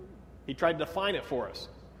 He tried to define it for us.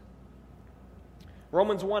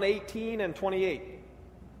 Romans 1:18 and 28.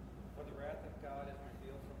 For the wrath of God is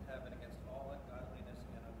revealed from heaven against all ungodliness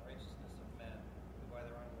and unrighteousness of men, who by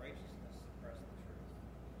their unrighteousness suppress the truth.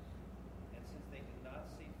 And since they did not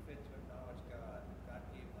see fit to acknowledge God, God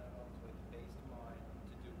gave them up to a debased mind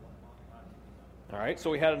to do what ought not to be done. All right,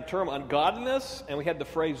 so we had the term ungodliness, and we had the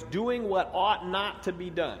phrase doing what ought not to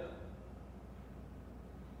be done.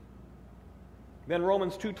 Then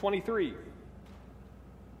Romans 2:23.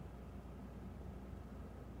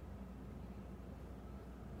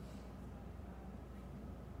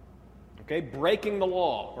 Okay, breaking the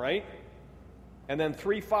law, right? And then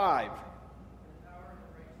 3:5.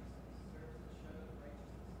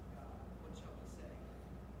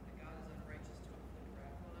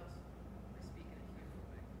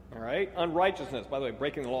 All right, unrighteousness. By the way,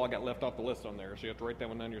 breaking the law got left off the list on there, so you have to write that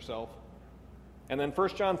one down yourself. And then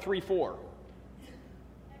 1 John 3:4.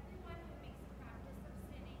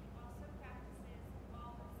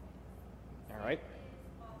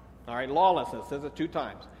 All right, lawlessness, says it 2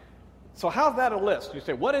 times. So how's that a list? You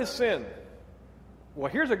say, what is sin? Well,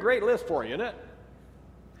 here's a great list for you, isn't it?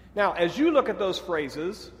 Now, as you look at those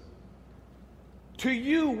phrases, to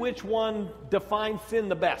you, which one defines sin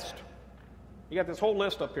the best? You got this whole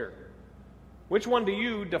list up here. Which one to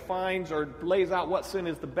you defines or lays out what sin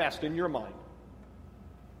is the best in your mind?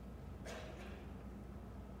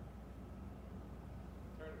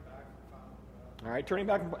 All right, turning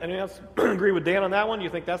back. Anyone else agree with Dan on that one? You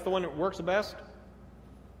think that's the one that works the best?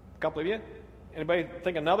 A couple of you? Anybody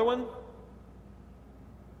think another one?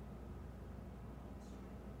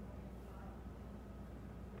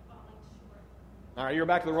 All right, you're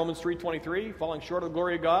back to the Romans 3:23, falling short of the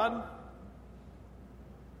glory of God.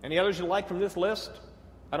 Any others you like from this list?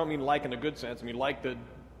 I don't mean like in a good sense. I mean like to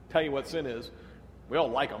tell you what sin is. We all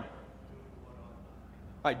like them.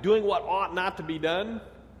 All right, doing what ought not to be done.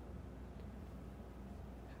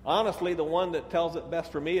 Honestly, the one that tells it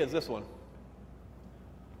best for me is this one.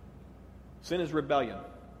 Sin is rebellion.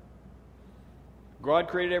 God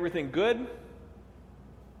created everything good,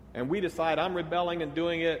 and we decide I'm rebelling and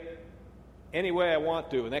doing it any way I want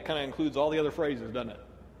to, and that kind of includes all the other phrases, doesn't it?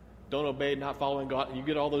 Don't obey, not following God, and you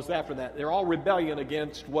get all those after that. They're all rebellion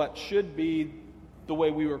against what should be the way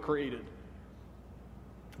we were created.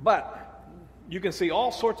 But you can see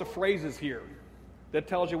all sorts of phrases here that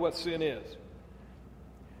tells you what sin is.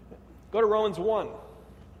 Go to Romans 1.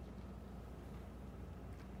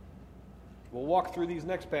 We'll walk through these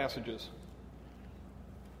next passages.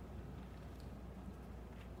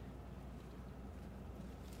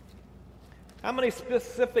 How many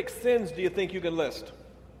specific sins do you think you can list?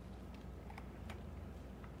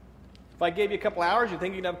 If I gave you a couple hours, you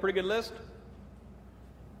think you'd have a pretty good list?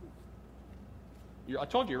 I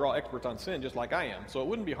told you you're all experts on sin, just like I am, so it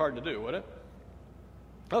wouldn't be hard to do, would it?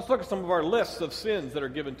 Let's look at some of our lists of sins that are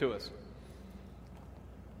given to us.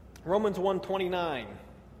 Romans 1:29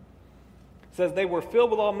 says they were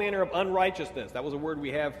filled with all manner of unrighteousness. That was a word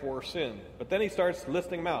we have for sin. But then he starts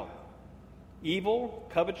listing them out. Evil,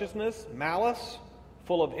 covetousness, malice,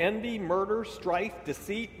 full of envy, murder, strife,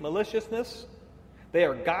 deceit, maliciousness. They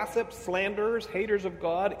are gossips, slanderers, haters of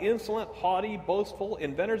God, insolent, haughty, boastful,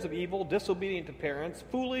 inventors of evil, disobedient to parents,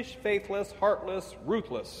 foolish, faithless, heartless,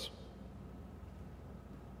 ruthless.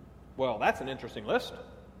 Well, that's an interesting list.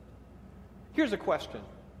 Here's a question.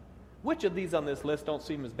 Which of these on this list don't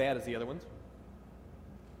seem as bad as the other ones?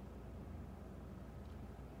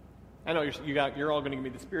 I know you're all going to give me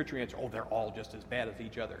the spiritual answer. Oh, they're all just as bad as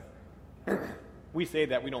each other. We say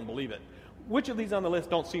that, we don't believe it. Which of these on the list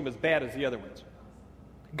don't seem as bad as the other ones?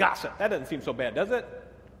 Gossip, that doesn't seem so bad, does it?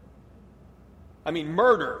 I mean,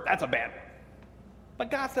 murder, that's a bad one. But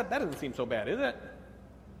gossip, that doesn't seem so bad, is it?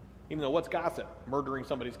 Even though what's gossip? Murdering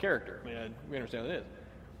somebody's character. I mean, we understand what it is.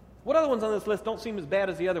 What other ones on this list don't seem as bad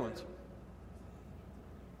as the other ones?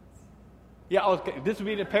 Yeah, okay.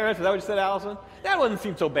 Disobedient parents, is that what you said, Allison? That doesn't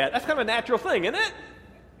seem so bad. That's kind of a natural thing, isn't it?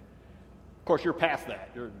 Of course, you're past that.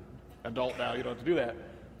 You're an adult now. You don't have to do that.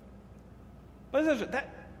 But that,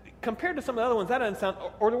 compared to some of the other ones, that doesn't sound,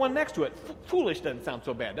 or the one next to it, foolish doesn't sound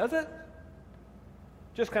so bad, does it?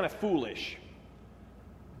 Just kind of foolish.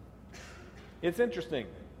 It's interesting.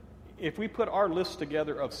 If we put our list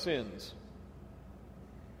together of sins,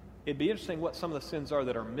 it'd be interesting what some of the sins are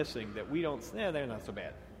that are missing that we don't, they're not so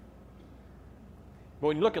bad. But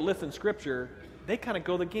when you look at lists in Scripture, they kind of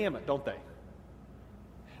go the gamut, don't they?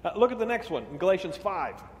 Look at the next one, in Galatians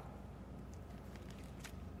 5.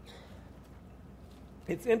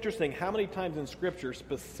 It's interesting how many times in Scripture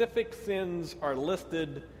specific sins are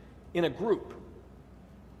listed in a group.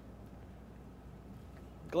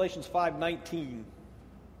 Galatians 5:19.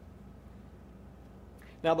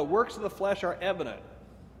 Now the works of the flesh are evident: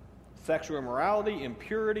 sexual immorality,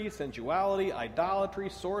 impurity, sensuality, idolatry,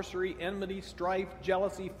 sorcery, enmity, strife,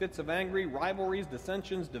 jealousy, fits of anger, rivalries,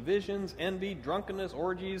 dissensions, divisions, envy, drunkenness,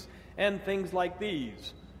 orgies, and things like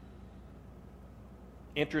these.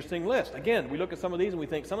 Interesting list. Again, we look at some of these and we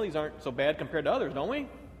think some of these aren't so bad compared to others, don't we?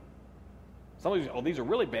 Some of these, these are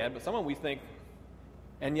really bad, but some of them we think,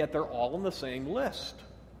 and yet they're all on the same list.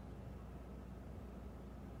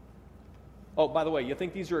 Oh, by the way, you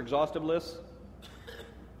think these are exhaustive lists?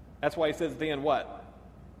 That's why he says then what?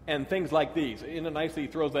 And things like these. Isn't it nice that he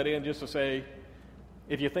throws that in just to say,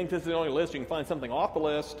 if you think this is the only list, you can find something off the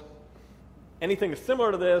list. Anything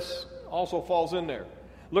similar to this also falls in there.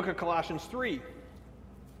 Look at Colossians 3.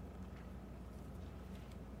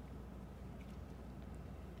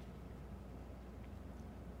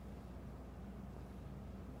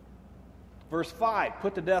 Verse 5,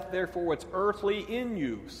 put to death therefore what's earthly in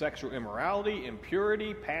you: sexual immorality,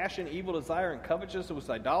 impurity, passion, evil desire, and covetousness, with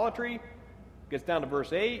idolatry. Gets down to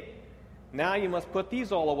verse 8. Now you must put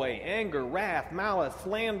these all away: anger, wrath, malice,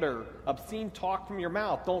 slander, obscene talk from your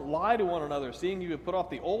mouth. Don't lie to one another, seeing you have put off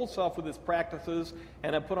the old self with its practices,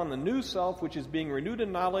 and have put on the new self, which is being renewed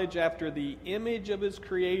in knowledge after the image of his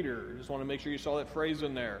Creator. Just want to make sure you saw that phrase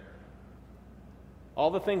in there.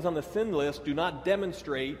 All the things on the sin list do not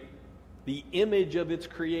demonstrate the image of its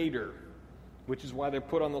Creator, which is why they're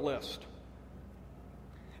put on the list.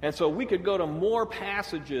 And so we could go to more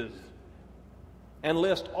passages and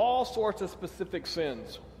list all sorts of specific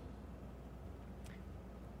sins.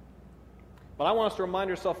 But I want us to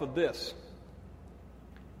remind ourselves of this.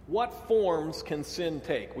 What forms can sin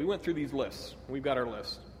take? We went through these lists. We've got our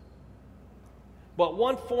list. But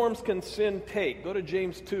what forms can sin take? Go to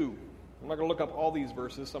James 2. I'm not going to look up all these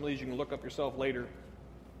verses. Some of these you can look up yourself later.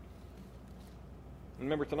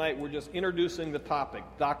 Remember, tonight we're just introducing the topic,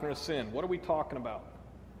 doctrine of sin. What are we talking about?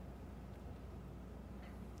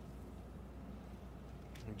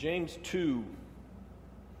 James 2,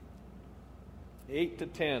 8 to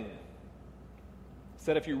 10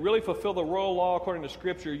 said, if you really fulfill the royal law according to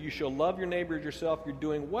Scripture, you shall love your neighbor as yourself, you're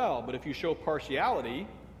doing well. But if you show partiality,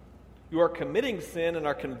 you are committing sin and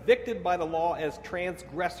are convicted by the law as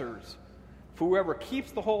transgressors. For whoever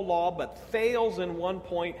keeps the whole law but fails in one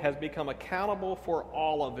point has become accountable for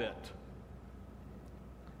all of it.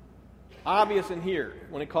 Obvious in here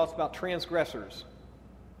when it talks about transgressors.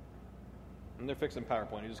 And they're fixing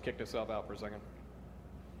PowerPoint. He just kicked himself out for a second.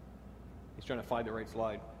 He's trying to find the right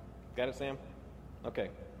slide. Got it, Sam? Okay.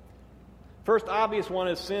 First obvious one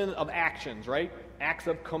is sin of actions, right? Acts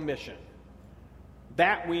of commission.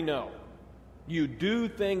 That we know. You do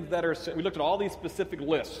things that are sin. We looked at all these specific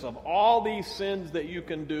lists of all these sins that you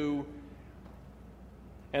can do.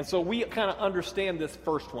 And so we kind of understand this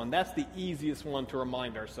first one. That's the easiest one to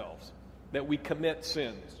remind ourselves, that we commit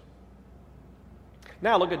sins.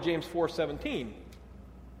 Now look at James 4:17.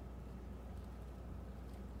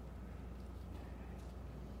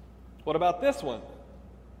 What about this one?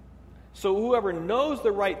 So whoever knows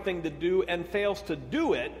the right thing to do and fails to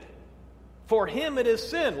do it, for him it is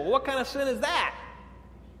sin. Well, what kind of sin is that?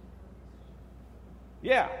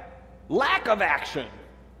 Yeah, lack of action.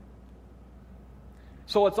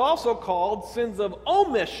 So it's also called sins of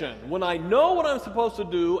omission. When I know what I'm supposed to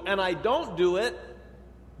do and I don't do it,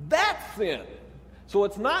 that's sin. So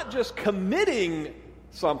it's not just committing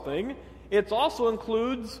something, it also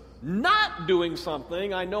includes not doing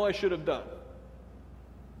something I know I should have done.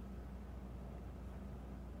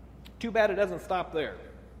 Too bad it doesn't stop there.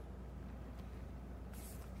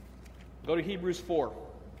 Go to Hebrews 4.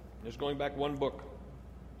 Just going back one book.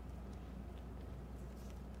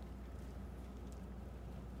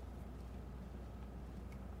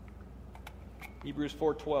 Hebrews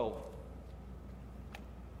 4:12.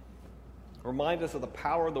 Remind us of the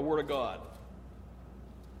power of the Word of God.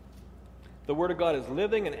 The Word of God is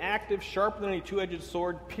living and active, sharper than any two-edged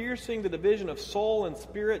sword, piercing the division of soul and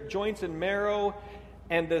spirit, joints and marrow,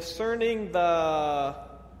 and discerning the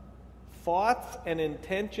thoughts and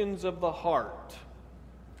intentions of the heart.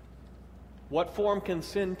 What form can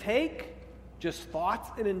sin take? Just thoughts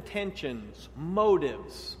and intentions,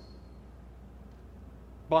 motives.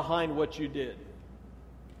 behind what you did.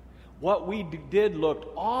 What we did looked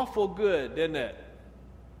awful good, didn't it?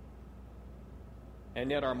 And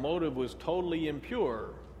yet our motive was totally impure.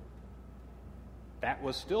 That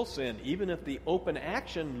was still sin, even if the open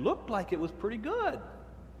action looked like it was pretty good.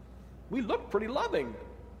 We looked pretty loving,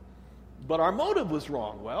 but our motive was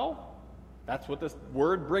wrong. Well, that's what this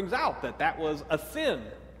word brings out, that was a sin,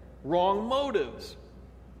 wrong motives.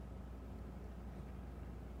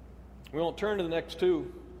 We won't turn to the next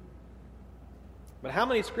two. But how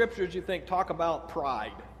many scriptures do you think talk about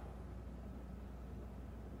pride?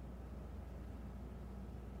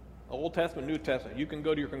 Old Testament, New Testament. You can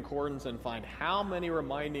go to your concordance and find how many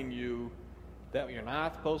reminding you that you're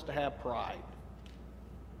not supposed to have pride.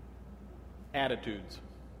 Attitudes.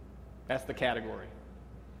 That's the category.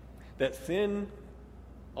 That sin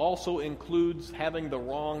also includes having the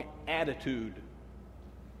wrong attitude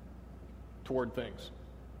toward things.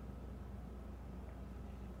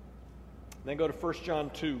 Then go to 1 John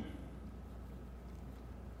 2.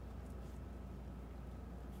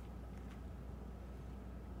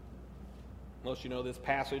 Most of you know this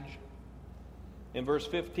passage. In verse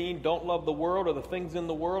 15, don't love the world or the things in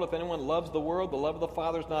the world. If anyone loves the world, the love of the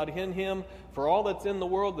Father is not in him. For all that's in the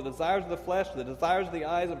world, the desires of the flesh, the desires of the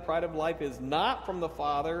eyes, and pride of life is not from the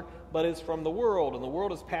Father, but is from the world. And the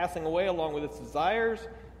world is passing away along with its desires,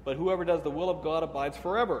 but whoever does the will of God abides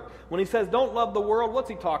forever. When he says don't love the world, what's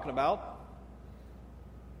he talking about?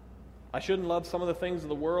 I shouldn't love some of the things of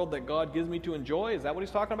the world that God gives me to enjoy? Is that what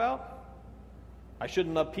he's talking about? I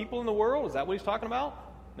shouldn't love people in the world? Is that what he's talking about?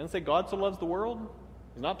 He doesn't say God so loves the world.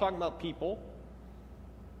 He's not talking about people.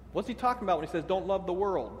 What's he talking about when he says don't love the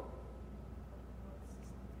world?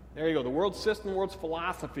 There you go. The world's system, the world's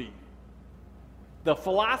philosophy. The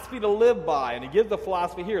philosophy to live by. And he gives the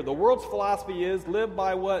philosophy here. The world's philosophy is live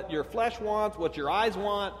by what your flesh wants, what your eyes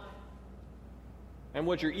want, and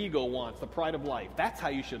what your ego wants, the pride of life. That's how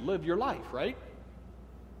you should live your life, right?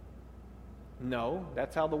 No,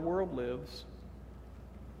 that's how the world lives.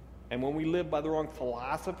 And when we live by the wrong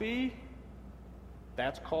philosophy,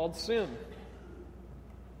 that's called sin.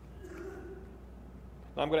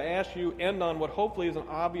 Now I'm going to ask you, end on what hopefully is an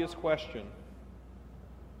obvious question.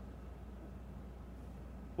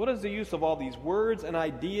 What does the use of all these words and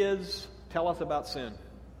ideas tell us about sin?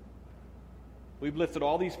 We've listed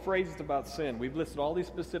all these phrases about sin. We've listed all these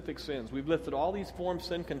specific sins. We've listed all these forms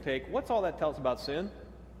sin can take. What's all that tell us about sin?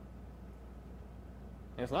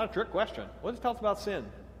 And it's not a trick question. What does it tell us about sin?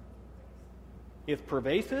 It's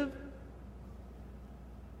pervasive.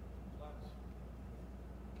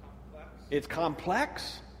 It's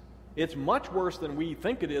complex. It's much worse than we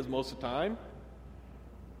think it is most of the time.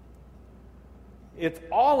 It's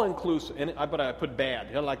all-inclusive. But I put bad.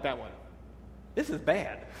 You don't like that one. This is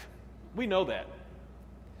bad. We know that.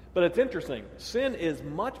 But it's interesting. Sin is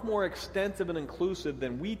much more extensive and inclusive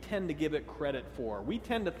than we tend to give it credit for. We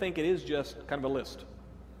tend to think it is just kind of a list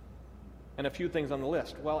and a few things on the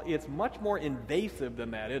list. Well, it's much more invasive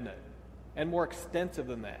than that, isn't it? And more extensive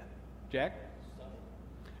than that. Jack?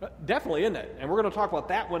 Definitely, isn't it? And we're going to talk about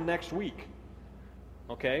that one next week.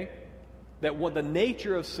 Okay? That what the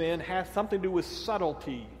nature of sin has something to do with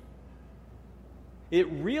subtlety. It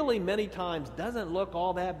really many times doesn't look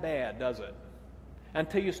all that bad, does it?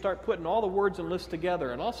 Until you start putting all the words and lists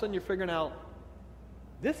together, and all of a sudden you're figuring out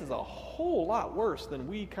this is a whole lot worse than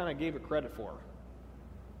we kind of gave it credit for.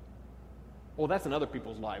 Well, that's in other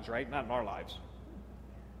people's lives, right? Not in our lives.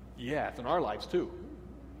 Yeah, it's in our lives too.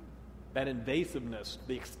 That invasiveness,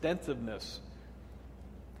 the extensiveness.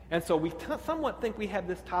 And so we somewhat think we have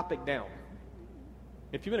this topic down.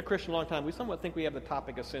 If you've been a Christian a long time, we somewhat think we have the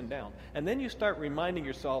topic of sin down. And then you start reminding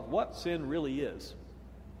yourself what sin really is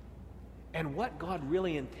and what God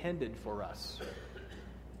really intended for us.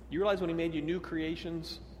 You realize when he made you new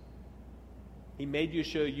creations, he made you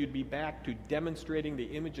so you'd be back to demonstrating the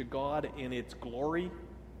image of God in its glory.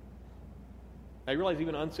 I realize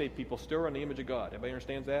even unsaved people still are in the image of God. Everybody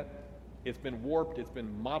understands that? It's been warped. It's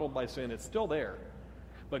been modeled by sin. It's still there.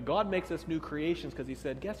 But God makes us new creations because he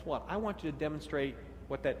said, guess what? I want you to demonstrate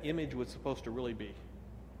what that image was supposed to really be.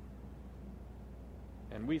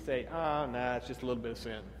 And we say, nah, it's just a little bit of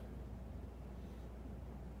sin.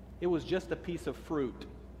 It was just a piece of fruit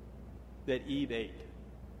that Eve ate.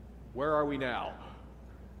 Where are we now?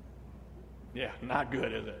 Yeah, not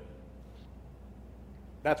good, is it?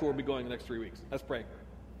 That's where we'll be going the next 3 weeks. Let's pray.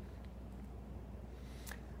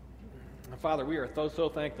 Father, we are so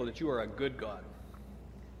thankful that you are a good God.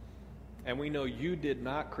 And we know you did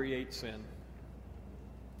not create sin.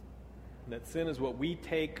 That sin is what we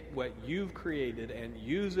take what you've created and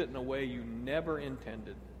use it in a way you never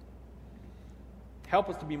intended. Help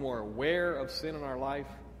us to be more aware of sin in our life,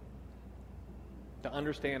 to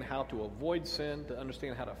understand how to avoid sin, to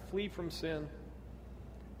understand how to flee from sin,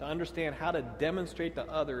 to understand how to demonstrate to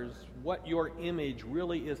others what your image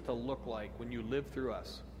really is to look like when you live through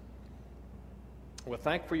us. We're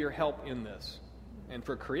thankful for your help in this and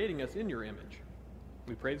for creating us in your image.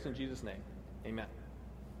 We pray this in Jesus' name. Amen.